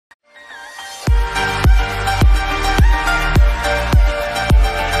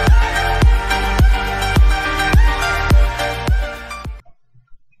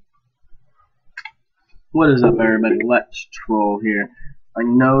What is up, everybody? Let's troll here. I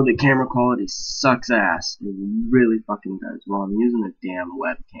know the camera quality sucks ass. It really fucking does. Well, I'm using a damn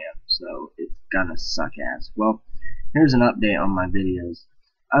webcam, so it's gonna suck ass. Well, here's an update on my videos.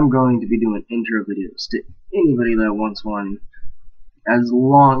 I'm going to be doing intro videos to anybody that wants one. There's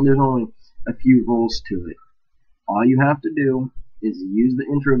only a few rules to it. All you have to do is use the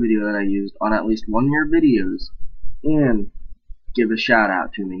intro video that I used on at least one of your videos and give a shout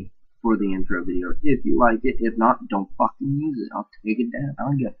out to me for the intro video if you like it. If not, don't fucking use it. I'll take it down. I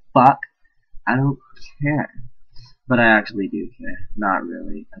don't give a fuck. I don't care. But I actually do care. Not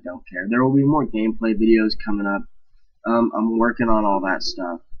really. I don't care. There will be more gameplay videos coming up. I'm working on all that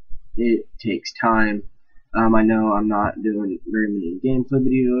stuff. It takes time. I know I'm not doing very many gameplay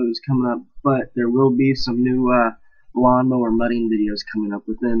videos coming up, but there will be some new lawnmower mudding videos coming up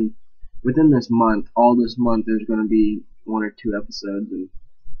within this month. All this month there's going to be 1 or 2 episodes, and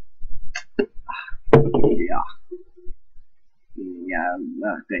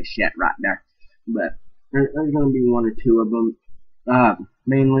that shit right there. But there's going to be 1 or 2 of them.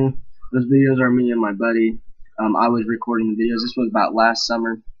 Mainly, those videos are me and my buddy. I was recording the videos. This was about last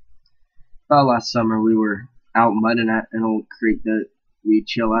summer. About last summer, we were out mudding at an old creek that we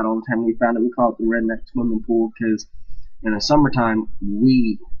chill at all the time. We found it. We call it the redneck swimming pool because in the summertime,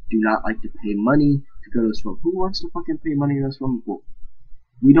 we do not like to pay money to go to the swimming pool. Who wants to fucking pay money to the swimming pool?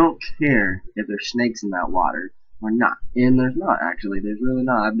 We don't care if there's snakes in that water or not. And there's not, actually. There's really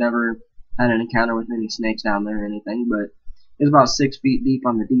not. I've never had an encounter with any snakes down there or anything, but it's about 6 feet deep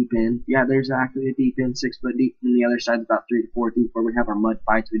on the deep end. Yeah, there's actually a deep end, 6 foot deep, and the other side's about 3 to 4 deep where we have our mud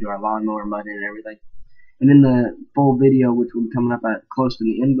fights. We do our lawnmower mudding and everything. And in the full video, which will be coming up at close to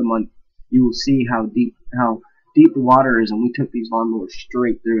the end of the month, you will see how deep the water is, and we took these lawnmowers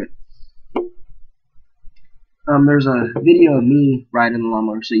straight through it. There's a video of me riding the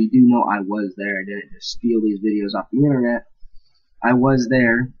lawnmower, so you do know I was there. I didn't just steal these videos off the internet. I was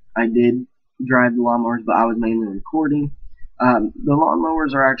there. I did drive the lawnmowers, but I was mainly recording. The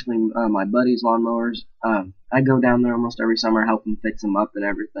lawnmowers are actually my buddy's lawnmowers. I go down there almost every summer, help him fix them up and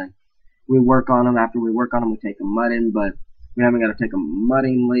everything. We work on them. After we work on them, we take them mudding, but we haven't got to take them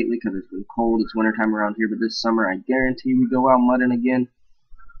mudding lately because it's been cold. It's wintertime around here, but this summer I guarantee we go out mudding again.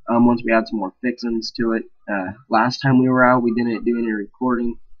 Once we add some more fixings to it. Last time we were out, we didn't do any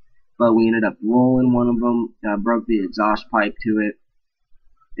recording, but we ended up rolling one of them, broke the exhaust pipe to it.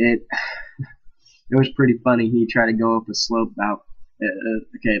 It was pretty funny. He tried to go up a slope about,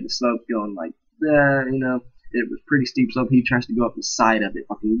 okay, the slope going like, you know, it was pretty steep slope. He tries to go up the side of it,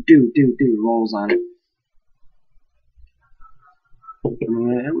 fucking rolls on it. I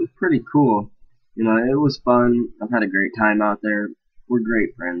mean, it was pretty cool. You know, it was fun. I've had a great time out there. We're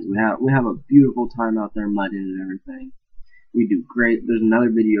great friends. We have a beautiful time out there mudding and everything. We do great. There's another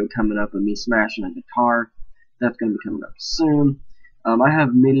video coming up of me smashing a guitar. That's going to be coming up soon. I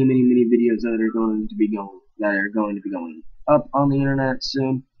have many videos that are going to be going up on the internet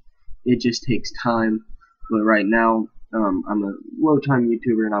soon. It just takes time. But right now, I'm a low-time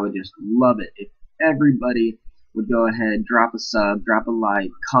YouTuber, and I would just love it if everybody would go ahead, drop a sub, drop a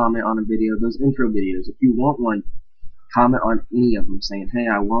like, comment on a video, those intro videos. If you want one, comment on any of them saying, hey,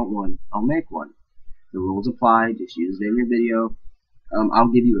 I want one. I'll make one. The rules apply. Just use it in your video. I'll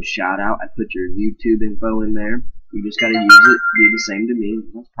give you a shout out. I put your YouTube info in there. You just gotta use it. Do the same to me.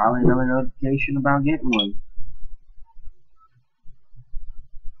 That's probably another notification about getting one.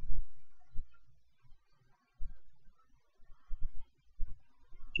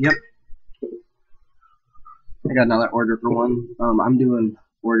 Yep. I got another order for one. I'm doing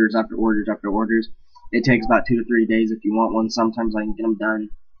orders after orders after orders. It takes about 2 to 3 days if you want one. Sometimes I can get them done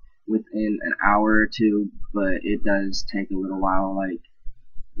within an hour or 2, but it does take a little while. Like,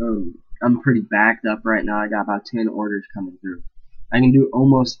 I'm pretty backed up right now. I got about 10 orders coming through. I can do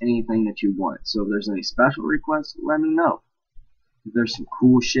almost anything that you want. So if there's any special requests, let me know. If there's some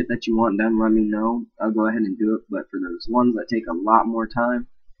cool shit that you want done, let me know. I'll go ahead and do it. But for those ones that take a lot more time,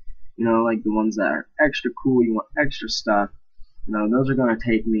 you know, like the ones that are extra cool, you want extra stuff, you know, those are going to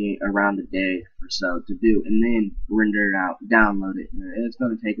take me around a day or so to do, and then render it out, download it. It's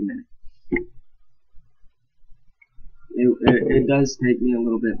going to take a minute. It does take me a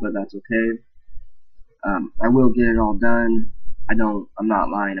little bit, but that's okay. I will get it all done. I'm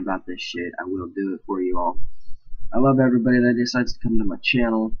not lying about this shit. I will do it for you all. I love everybody that decides to come to my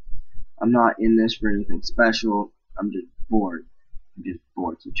channel. I'm not in this for anything special. I'm just bored.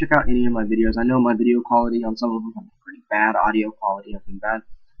 So check out any of my videos. I know my video quality on some of them have pretty bad. Audio quality has been bad.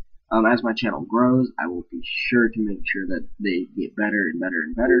 As my channel grows, I will be sure to make sure that they get better and better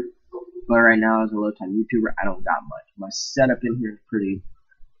and better. But right now, as a low-time YouTuber, I don't got much. My setup in here is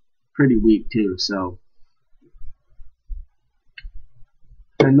pretty weak too. So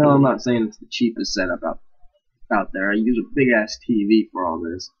know I'm not saying it's the cheapest setup out there. I use a big ass TV for all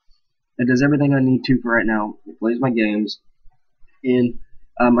this. It does everything I need to for right now. It plays my games, and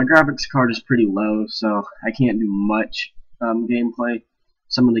my graphics card is pretty low, so I can't do much gameplay.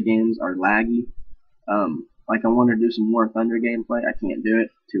 Some of the games are laggy. Like I want to do some War Thunder gameplay. I can't do it.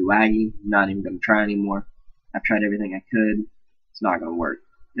 Too laggy. I'm not even going to try anymore. I've tried everything I could. It's not going to work.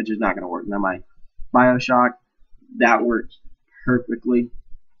 It's just not going to work. Now my Bioshock, that works perfectly.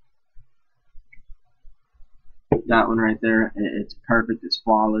 That one right there, it's perfect. It's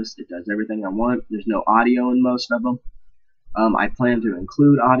flawless. It does everything I want. There's no audio in most of them. I plan to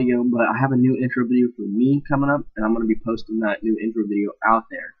include audio, but I have a new intro video for me coming up, and I'm going to be posting that new intro video out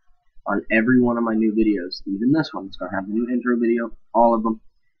there on every one of my new videos. Even this one, it's going to have a new intro video, all of them.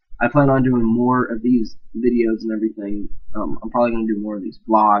 I plan on doing more of these videos and everything. I'm probably going to do more of these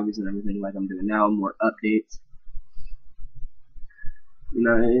vlogs and everything like I'm doing now, more updates. You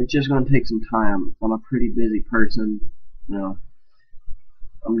know, it's just going to take some time. I'm a pretty busy person, you know.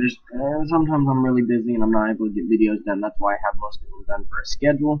 Sometimes I'm really busy and I'm not able to get videos done. That's why I have most of them done for a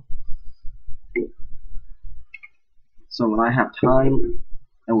schedule. So when I have time,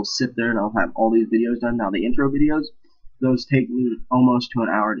 I will sit there and I'll have all these videos done. Now the intro videos, those take me almost to an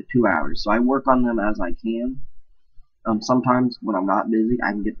hour to 2 hours. So I work on them as I can. Sometimes when I'm not busy,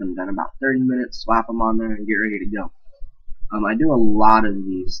 I can get them done in about 30 minutes, slap them on there, and get ready to go. I do a lot of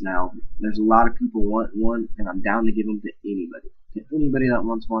these now. There's a lot of people want one, and I'm down to give them to anybody. To anybody that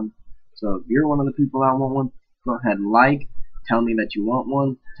wants one. So if you're one of the people that want one, go ahead and like. Tell me that you want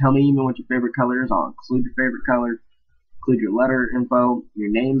one. Tell me even what your favorite color is. I'll include your favorite color. Include your letter info. Your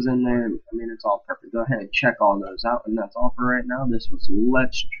name's in there. I mean, it's all perfect. Go ahead and check all those out. And that's all for right now. This was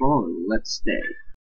Let's Troll and Let's Stay.